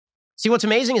See, what's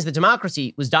amazing is that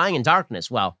democracy was dying in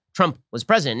darkness while Trump was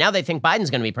president. Now they think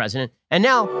Biden's going to be president. And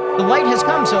now the light has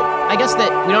come. So I guess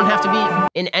that we don't have to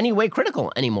be in any way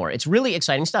critical anymore. It's really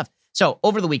exciting stuff. So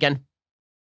over the weekend,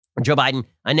 Joe Biden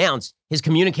announced his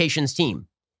communications team.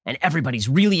 And everybody's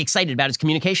really excited about his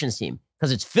communications team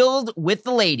because it's filled with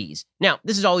the ladies. Now,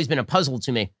 this has always been a puzzle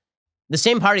to me. The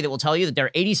same party that will tell you that there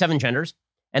are 87 genders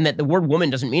and that the word woman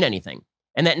doesn't mean anything.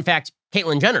 And that, in fact,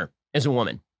 Caitlyn Jenner is a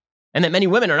woman. And that many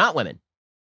women are not women.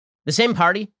 The same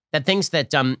party that thinks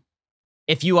that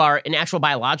if you are an actual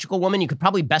biological woman, you could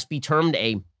probably best be termed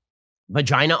a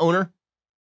vagina owner.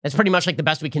 That's pretty much like the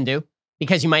best we can do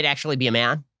because you might actually be a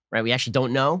man, right? We actually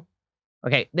don't know.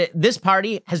 Okay, this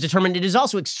party has determined it is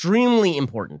also extremely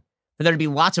important for there to be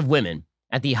lots of women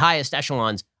at the highest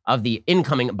echelons of the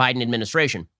incoming Biden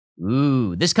administration.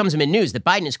 Ooh, this comes amid news that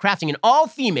Biden is crafting an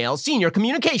all-female senior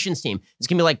communications team. It's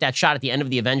going to be like that shot at the end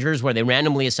of the Avengers where they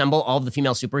randomly assemble all of the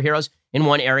female superheroes in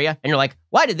one area. And you're like,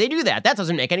 why did they do that? That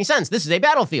doesn't make any sense. This is a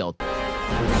battlefield.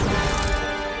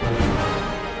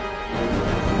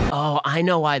 Oh, I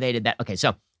know why they did that. Okay,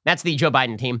 so that's the Joe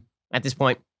Biden team at this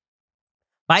point.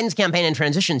 Biden's campaign and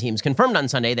transition teams confirmed on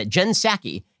Sunday that Jen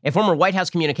Psaki, a former White House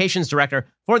communications director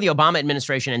for the Obama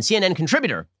administration and CNN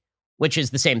contributor, which is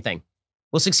the same thing,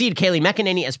 will succeed Kayleigh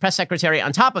McEnany as press secretary.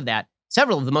 On top of that,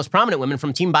 several of the most prominent women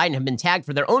from Team Biden have been tagged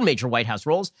for their own major White House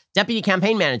roles. Deputy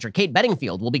campaign manager Kate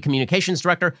Bedingfield will be communications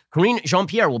director, Karine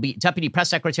Jean-Pierre will be deputy press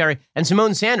secretary, and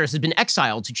Simone Sanders has been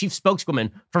exiled to chief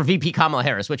spokeswoman for VP Kamala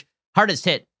Harris, which hardest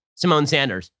hit Simone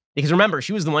Sanders. Because remember,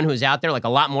 she was the one who was out there like a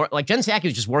lot more, like Jen Psaki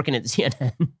was just working at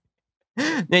CNN.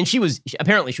 And she was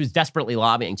desperately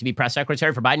lobbying to be press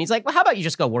secretary for Biden. He's like, well, how about you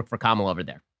just go work for Kamala over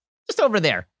there? Just over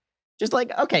there. Just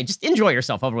like, okay, just enjoy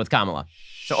yourself over with Kamala.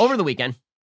 So over the weekend,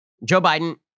 Joe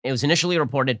Biden, it was initially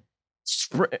reported,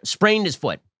 sprained his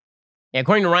foot.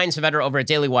 According to Ryan Saavedra over at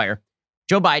Daily Wire,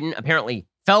 Joe Biden apparently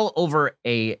fell over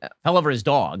his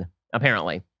dog,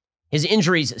 apparently. His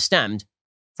injuries stemmed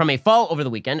from a fall over the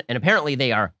weekend, and apparently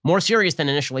they are more serious than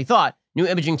initially thought. New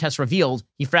imaging tests revealed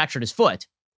he fractured his foot.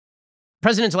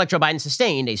 President-elect Joe Biden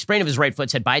sustained a sprain of his right foot,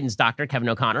 said Biden's doctor, Kevin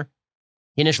O'Connor.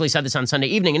 He initially said this on Sunday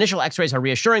evening. Initial x-rays are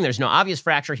reassuring there's no obvious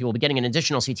fracture. He will be getting an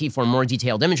additional CT for more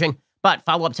detailed imaging. But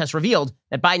follow-up tests revealed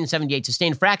that Biden, 78,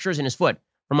 sustained fractures in his foot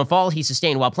from a fall he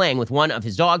sustained while playing with one of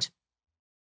his dogs.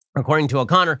 According to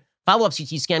O'Connor, follow-up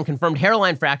CT scan confirmed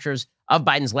hairline fractures of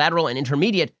Biden's lateral and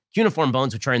intermediate cuneiform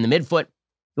bones, which are in the midfoot.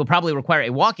 He will probably require a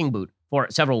walking boot for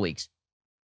several weeks.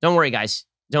 Don't worry, guys.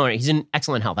 Don't worry. He's in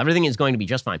excellent health. Everything is going to be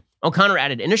just fine. O'Connor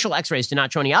added, initial x-rays did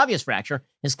not show any obvious fracture.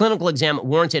 His clinical exam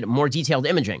warranted more detailed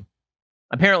imaging.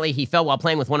 Apparently, he fell while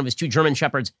playing with one of his two German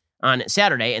shepherds on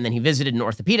Saturday, and then he visited an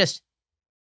orthopedist.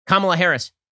 Kamala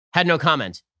Harris had no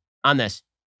comment on this.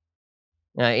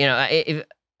 I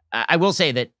will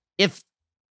say that if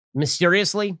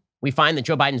mysteriously we find that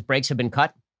Joe Biden's brakes have been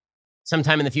cut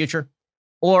sometime in the future,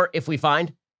 or if we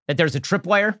find that there's a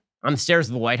tripwire on the stairs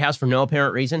of the White House for no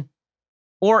apparent reason,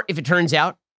 or if it turns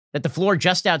out that the floor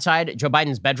just outside Joe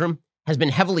Biden's bedroom has been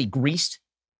heavily greased,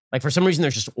 like for some reason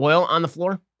there's just oil on the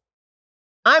floor,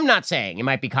 I'm not saying it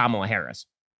might be Kamala Harris.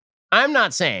 I'm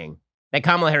not saying that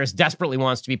Kamala Harris desperately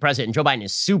wants to be president and Joe Biden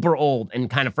is super old and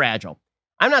kind of fragile.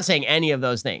 I'm not saying any of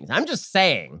those things. I'm just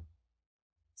saying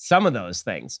some of those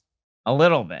things. A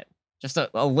little bit. Just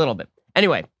a little bit.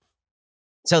 Anyway,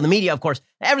 so the media, of course,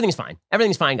 everything's fine.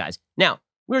 Everything's fine, guys. Now,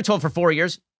 we were told for 4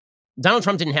 years, Donald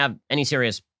Trump didn't have any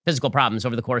serious physical problems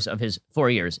over the course of his 4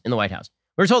 years in the White House.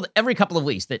 We were told every couple of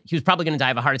weeks that he was probably going to die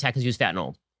of a heart attack because he was fat and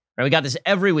old. Right? We got this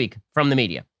every week from the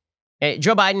media.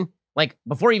 Joe Biden, like,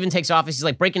 before he even takes office, he's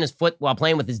like breaking his foot while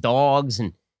playing with his dogs,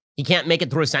 and he can't make it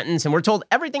through a sentence. And we're told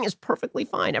everything is perfectly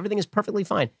fine. Everything is perfectly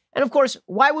fine. And of course,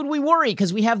 why would we worry?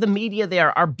 Because we have the media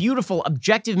there, our beautiful,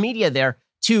 objective media there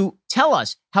to tell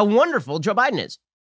us how wonderful Joe Biden is.